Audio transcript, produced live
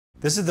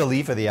This is the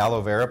leaf of the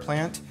aloe vera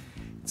plant.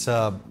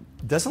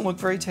 It doesn't look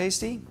very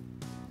tasty,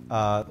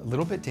 a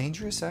little bit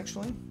dangerous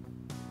actually.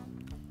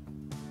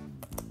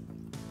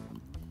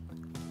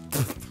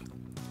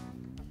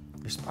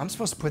 I'm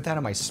supposed to put that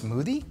in my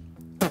smoothie?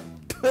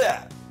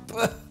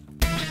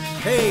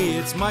 Hey,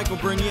 it's Michael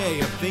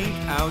Bernier of Think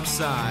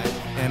Outside,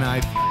 and I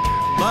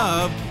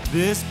love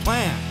this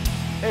plant.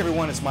 Hey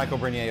everyone, it's Michael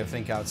Bernier of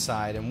Think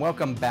Outside, and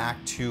welcome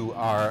back to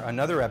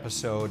another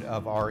episode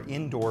of our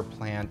indoor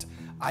plant.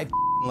 I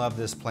love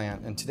this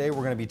plant, and today we're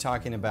going to be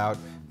talking about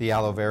the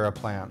aloe vera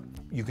plant.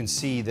 You can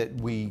see that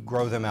we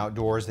grow them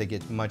outdoors. They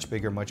get much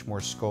bigger, much more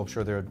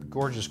sculpture. They're a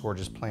gorgeous,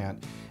 gorgeous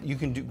plant. You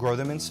can grow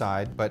them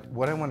inside, but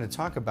what I wanted to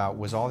talk about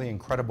was all the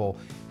incredible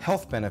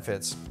health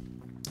benefits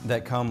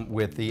that come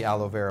with the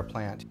aloe vera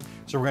plant.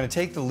 So we're going to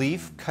take the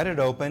leaf, cut it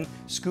open,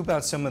 scoop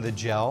out some of the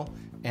gel,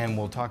 and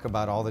we'll talk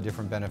about all the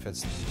different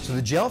benefits. So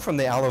the gel from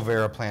the aloe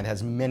vera plant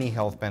has many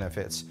health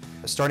benefits.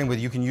 Starting with,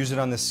 you can use it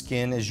on the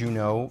skin, as you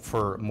know,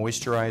 for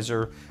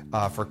moisturizer,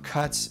 for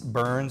cuts,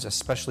 burns,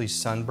 especially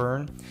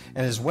sunburn.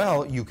 And as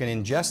well, you can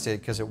ingest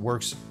it because it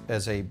works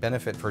as a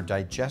benefit for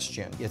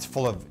digestion. It's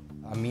full of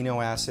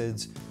amino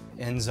acids,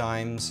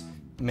 enzymes,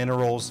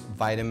 minerals,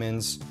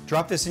 vitamins.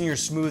 Drop this in your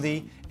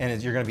smoothie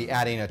and you're going to be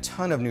adding a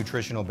ton of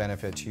nutritional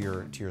benefit to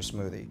your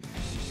smoothie.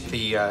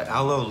 The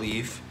aloe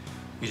leaf,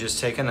 you just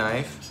take a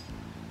knife,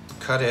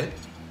 cut it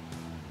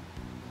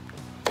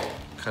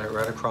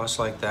right across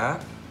like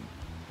that.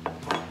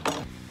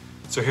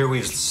 So here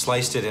we've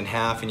sliced it in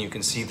half and you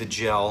can see the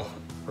gel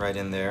right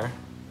in there.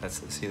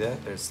 See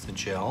that? There's the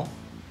gel.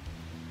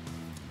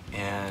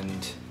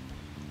 And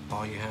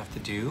all you have to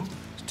do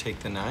is take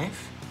the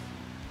knife,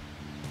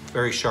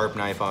 very sharp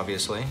knife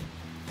obviously,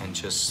 and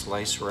just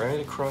slice right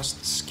across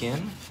the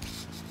skin.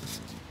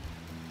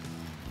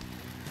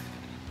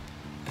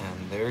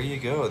 And there you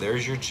go,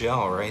 there's your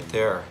gel right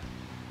there.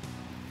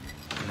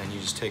 And then you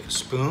just take a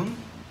spoon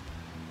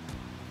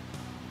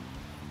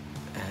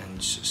and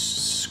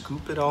just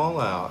scoop it all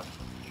out.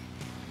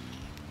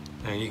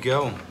 There you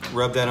go.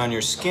 Rub that on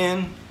your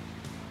skin,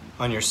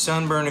 on your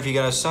sunburn if you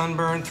got a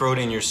sunburn, throw it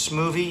in your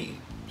smoothie,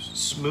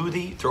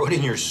 throw it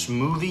in your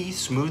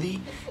smoothie,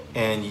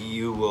 and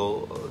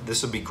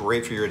this will be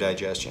great for your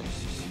digestion.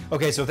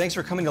 Okay, so thanks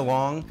for coming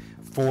along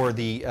for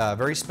the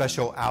very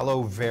special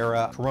aloe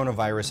vera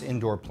coronavirus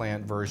indoor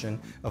plant version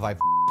of I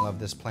Love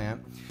This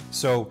Plant.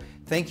 So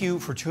thank you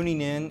for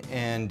tuning in,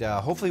 and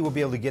hopefully we'll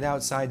be able to get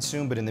outside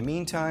soon, but in the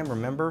meantime,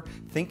 remember,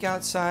 think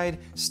outside,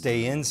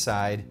 stay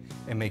inside,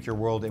 and make your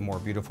world a more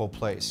beautiful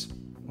place.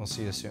 We'll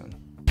see you soon.